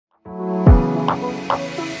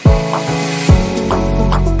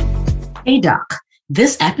Hey Doc,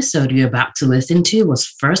 this episode you're about to listen to was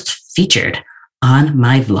first featured on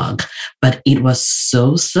my vlog, but it was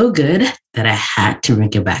so good that I had to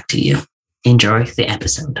bring it back to you. Enjoy the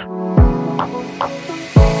episode.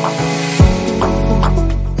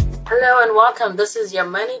 Hello and welcome. This is your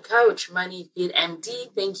money coach, MoneyFit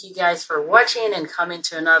MD. Thank you guys for watching and coming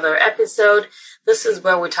to another episode. This is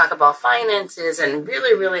where we talk about finances and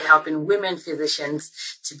really helping women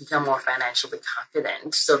physicians to become more financially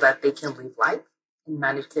confident so that they can live life and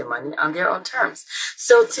manage their money on their own terms.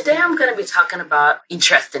 So today I'm going to be talking about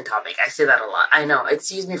interesting topic. I say that a lot. I know,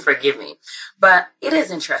 excuse me, forgive me, but it is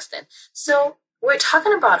interesting. So we're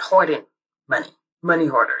talking about hoarding money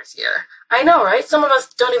hoarders here. I know, right? Some of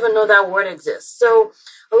us don't even know that word exists. So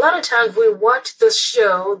a lot of times we watch the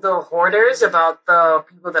show, The Hoarders, about the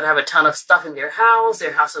people that have a ton of stuff in their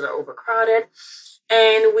houses are overcrowded.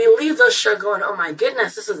 And we leave the show going, oh my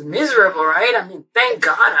goodness, this is miserable, right? I mean, thank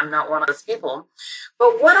God I'm not one of those people.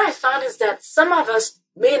 But what I found is that some of us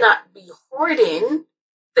may not be hoarding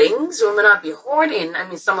things, or may not be hoarding. I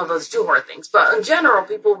mean, some of us do hoard things, but in general,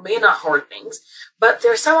 people may not hoard things. But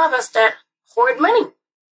there's some of us that hoard money,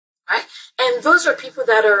 right? And those are people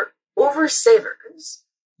that are oversavers.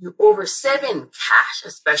 You oversave in cash,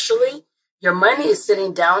 especially. Your money is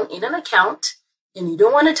sitting down in an account and you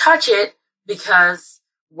don't want to touch it because,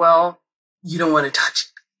 well, you don't want to touch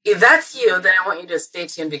it. If that's you, then I want you to stay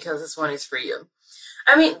tuned because this one is for you.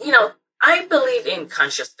 I mean, I believe in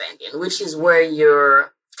conscious spending, which is where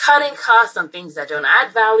you're cutting costs on things that don't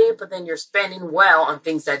add value, but then you're spending well on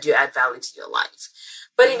things that do add value to your life.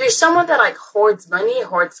 But if you're someone that hoards money,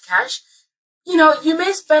 hoards cash, you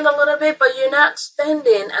may spend a little bit, but you're not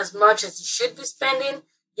spending as much as you should be spending.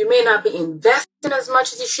 You may not be investing as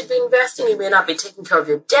much as you should be investing. You may not be taking care of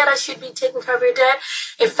your debt as you should be taking care of your debt.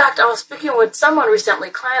 In fact, I was speaking with someone recently,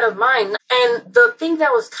 a client of mine, and the thing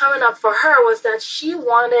that was coming up for her was that she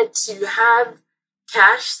wanted to have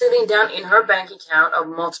cash sitting down in her bank account of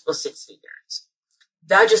multiple six figures.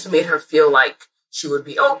 That just made her feel like she would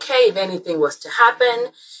be okay if anything was to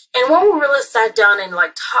happen. And when we really sat down and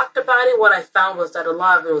talked about it, what I found was that a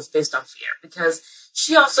lot of it was based on fear, because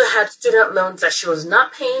she also had student loans that she was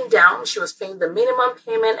not paying down. She was paying the minimum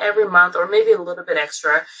payment every month or maybe a little bit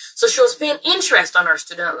extra. So she was paying interest on her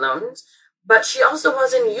student loans, but she also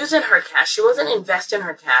wasn't using her cash. She wasn't investing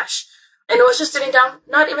her cash. And it was just sitting down,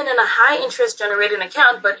 not even in a high interest generating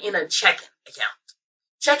account, but in a checking account.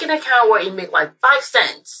 Checking account where you make 5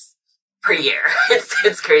 cents per year.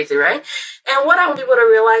 It's crazy, right? And what I want people to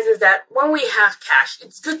realize is that when we have cash,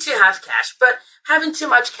 it's good to have cash, but having too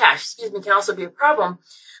much cash, can also be a problem,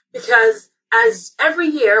 because as every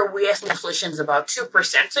year we estimate inflation is about 2%.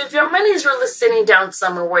 So if your money is really sitting down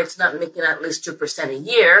somewhere where it's not making at least 2% a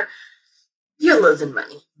year, you're losing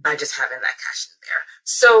money by just having that cash in there.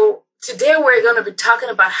 So today we're going to be talking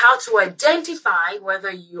about how to identify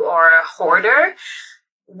whether you are a hoarder,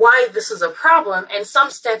 why this is a problem, and some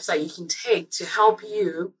steps that you can take to help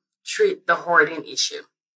you treat the hoarding issue.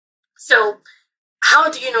 So how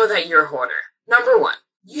do you know that you're a hoarder? Number one,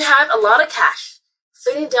 you have a lot of cash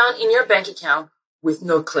sitting down in your bank account with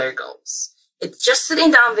no clear goals. It's just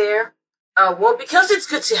sitting down there, because it's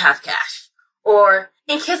good to have cash, or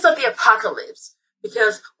in case of the apocalypse,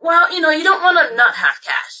 because, you don't want to not have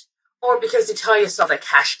cash, or because you tell yourself that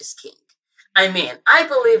cash is king. I mean, I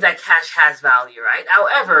believe that cash has value, right?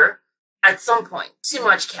 However, at some point, too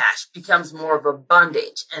much cash becomes more of a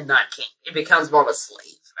bondage and not king. It becomes more of a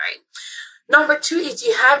slave, right? Number two is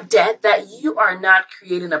you have debt that you are not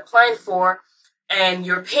creating a plan for, and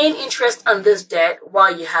you're paying interest on this debt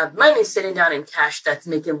while you have money sitting down in cash that's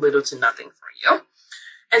making little to nothing for you.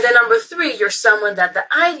 And then number three, you're someone that the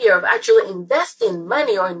idea of actually investing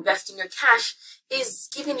money or investing your cash is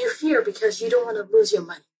giving you fear because you don't want to lose your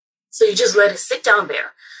money. So you just let it sit down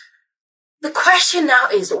there. The question now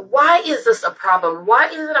is, why is this a problem? Why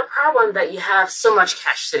is it a problem that you have so much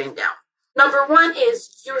cash sitting down? Number one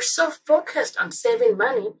is you're so focused on saving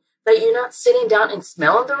money that you're not sitting down and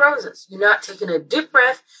smelling the roses. You're not taking a deep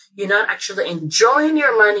breath. You're not actually enjoying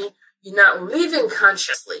your money. You're not living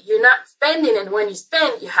consciously. You're not spending, and when you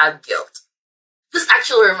spend, you have guilt. This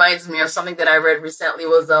actually reminds me of something that I read recently.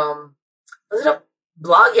 Was it a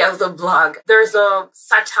blog? Yeah, it was a blog. There's a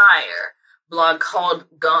satire blog called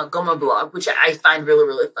Goma Blog, which I find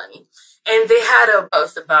really funny. And they had a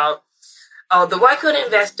post about the White Coat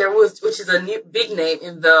Investor, which is a big name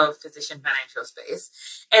in the physician financial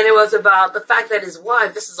space. And it was about the fact that his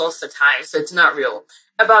wife, this is all satire, so it's not real,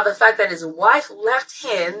 about the fact that his wife left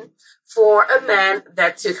him for a man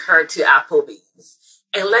that took her to Applebee's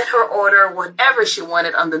and let her order whatever she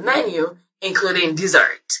wanted on the menu, including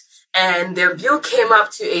dessert. and their bill came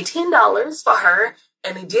up to $18 for her,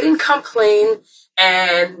 and he didn't complain,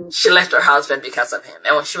 and she left her husband because of him.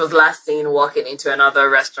 And when she was last seen walking into another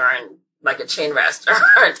restaurant, like a chain restaurant.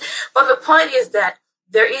 But the point is that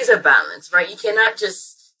there is a balance, right? You cannot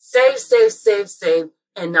just save,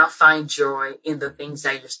 and not find joy in the things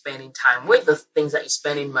that you're spending time with, the things that you're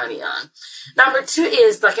spending money on. Number 2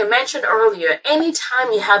 is, like I mentioned earlier,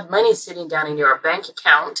 anytime you have money sitting down in your bank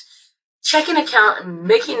account, checking account, and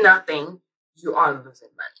making nothing, you are losing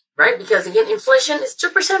money, right? Because again, inflation is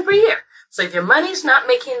 2% per year. So if your money's not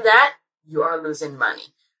making that, you are losing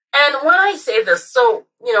money. And when I say this, so,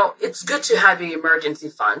 it's good to have your emergency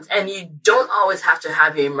funds, and you don't always have to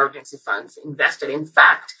have your emergency funds invested. In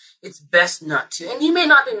fact, it's best not to. And you may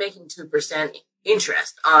not be making 2%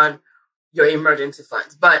 interest on your emergency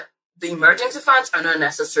funds, but the emergency funds are not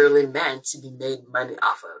necessarily meant to be made money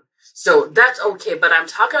off of. So that's okay, but I'm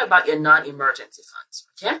talking about your non-emergency funds,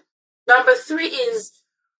 okay? Number 3 is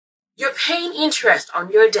you're paying interest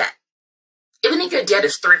on your debt. Even if your debt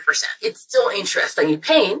is 3%, it's still interest that you're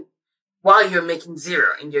paying while you're making 0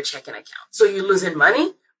 in your checking account. So you're losing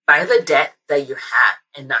money by the debt that you have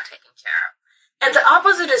and not taking care of. And the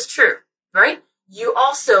opposite is true, right?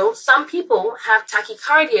 Some people have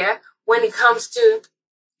tachycardia when it comes to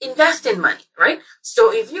investing money, right?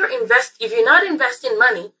 So if you're not investing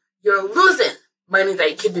money, you're losing money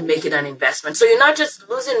that you could be making on investment. So you're not just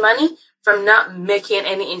losing money from not making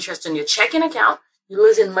any interest in your checking account, you're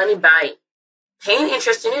losing money by paying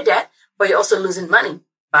interest in your debt, but you're also losing money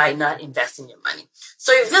by not investing your money.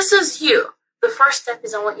 So if this is you, the first step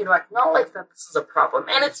is I want you to acknowledge that this is a problem.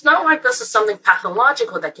 And it's not like this is something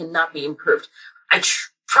pathological that cannot be improved. I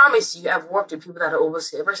promise you, I've worked with people that are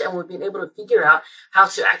oversavers, and we've been able to figure out how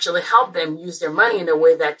to actually help them use their money in a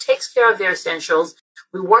way that takes care of their essentials.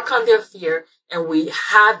 We work on their fear, and we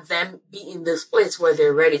have them be in this place where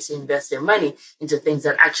they're ready to invest their money into things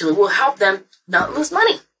that actually will help them not lose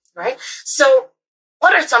money, right? So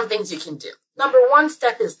what are some things you can do? Number 1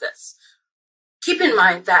 step is this. Keep in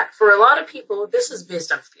mind that for a lot of people, this is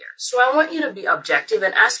based on fear. So I want you to be objective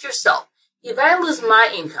and ask yourself, if I lose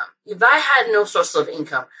my income, if I had no source of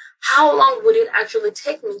income, how long would it actually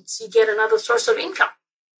take me to get another source of income,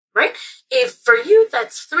 right? If for you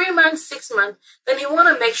that's 3 months, 6 months, then you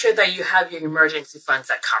want to make sure that you have your emergency funds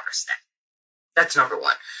that covers that. That's number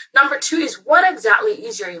 1. Number 2 is, what exactly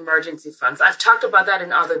is your emergency funds? I've talked about that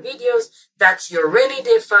in other videos. That's your rainy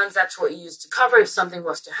day funds. That's what you use to cover if something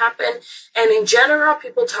was to happen. And in general,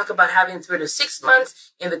 people talk about having 3 to 6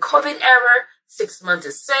 months. In the COVID era, 6 months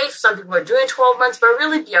is safe. Some people are doing 12 months, but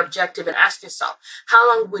really be objective and ask yourself, how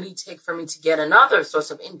long would it take for me to get another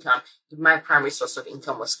source of income if my primary source of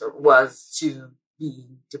income was to be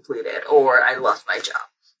depleted or I lost my job?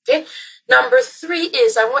 Okay. Number 3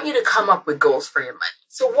 is I want you to come up with goals for your money.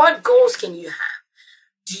 So what goals can you have?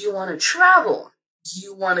 Do you want to travel? Do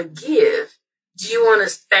you want to give? Do you want to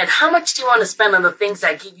spend? How much do you want to spend on the things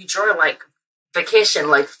that give you joy, like vacation,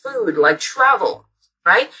 like food, like travel,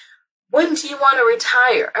 right? When do you want to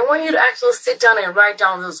retire? I want you to actually sit down and write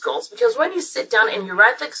down those goals, because when you sit down and you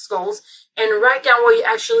write those goals and write down what you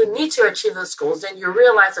actually need to achieve those goals, then you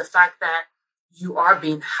realize the fact that you are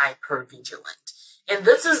being hyper vigilant. And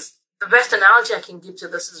this is the best analogy I can give to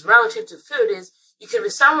this is relative to food is you could be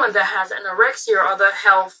someone that has anorexia or other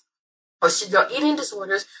health or eating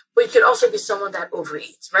disorders, but you could also be someone that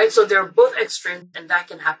overeats, right? So they're both extremes, and that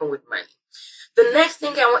can happen with money. The next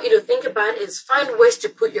thing I want you to think about is find ways to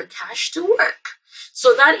put your cash to work.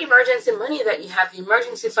 So that emergency money that you have, the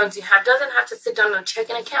emergency funds you have, doesn't have to sit down on a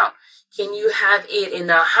checking account. Can you have it in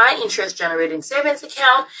a high interest generating savings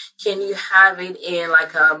account? Can you have it in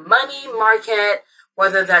like a money market,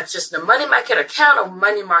 whether that's just a money market account or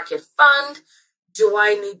money market fund? Do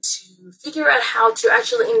I need to figure out how to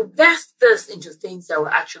actually invest this into things that will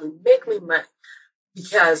actually make me money?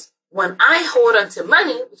 Because when I hold on to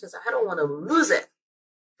money, because I don't want to lose it,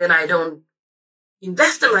 then I don't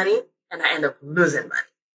invest the money and I end up losing money.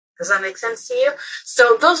 Does that make sense to you?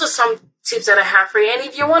 So those are some tips that I have for you. And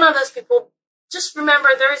if you're one of those people, just remember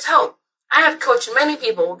there is hope. I have coached many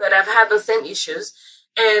people that have had the same issues,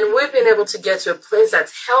 and we've been able to get to a place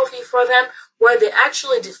that's healthy for them, where they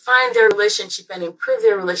actually define their relationship and improve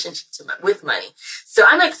their relationship with money. So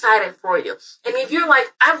I'm excited for you. And if you're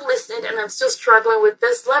like, I've listened and I'm still struggling with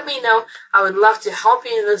this, let me know. I would love to help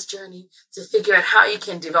you in this journey to figure out how you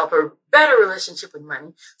can develop a better relationship with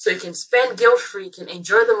money so you can spend guilt-free, you can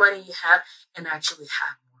enjoy the money you have, and actually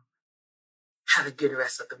have more. Have a good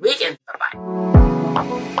rest of the week, and bye-bye.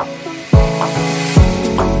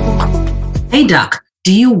 Hey, Doc.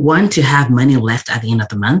 Do you want to have money left at the end of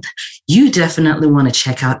the month? You definitely want to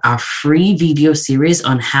check out our free video series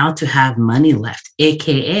on how to have money left,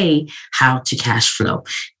 aka how to cash flow.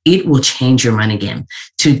 It will change your money game.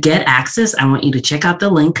 To get access, I want you to check out the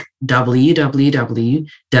link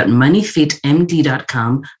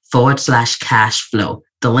www.moneyfitmd.com/cash flow.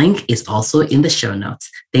 The link is also in the show notes.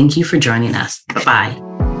 Thank you for joining us.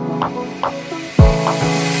 Bye-bye.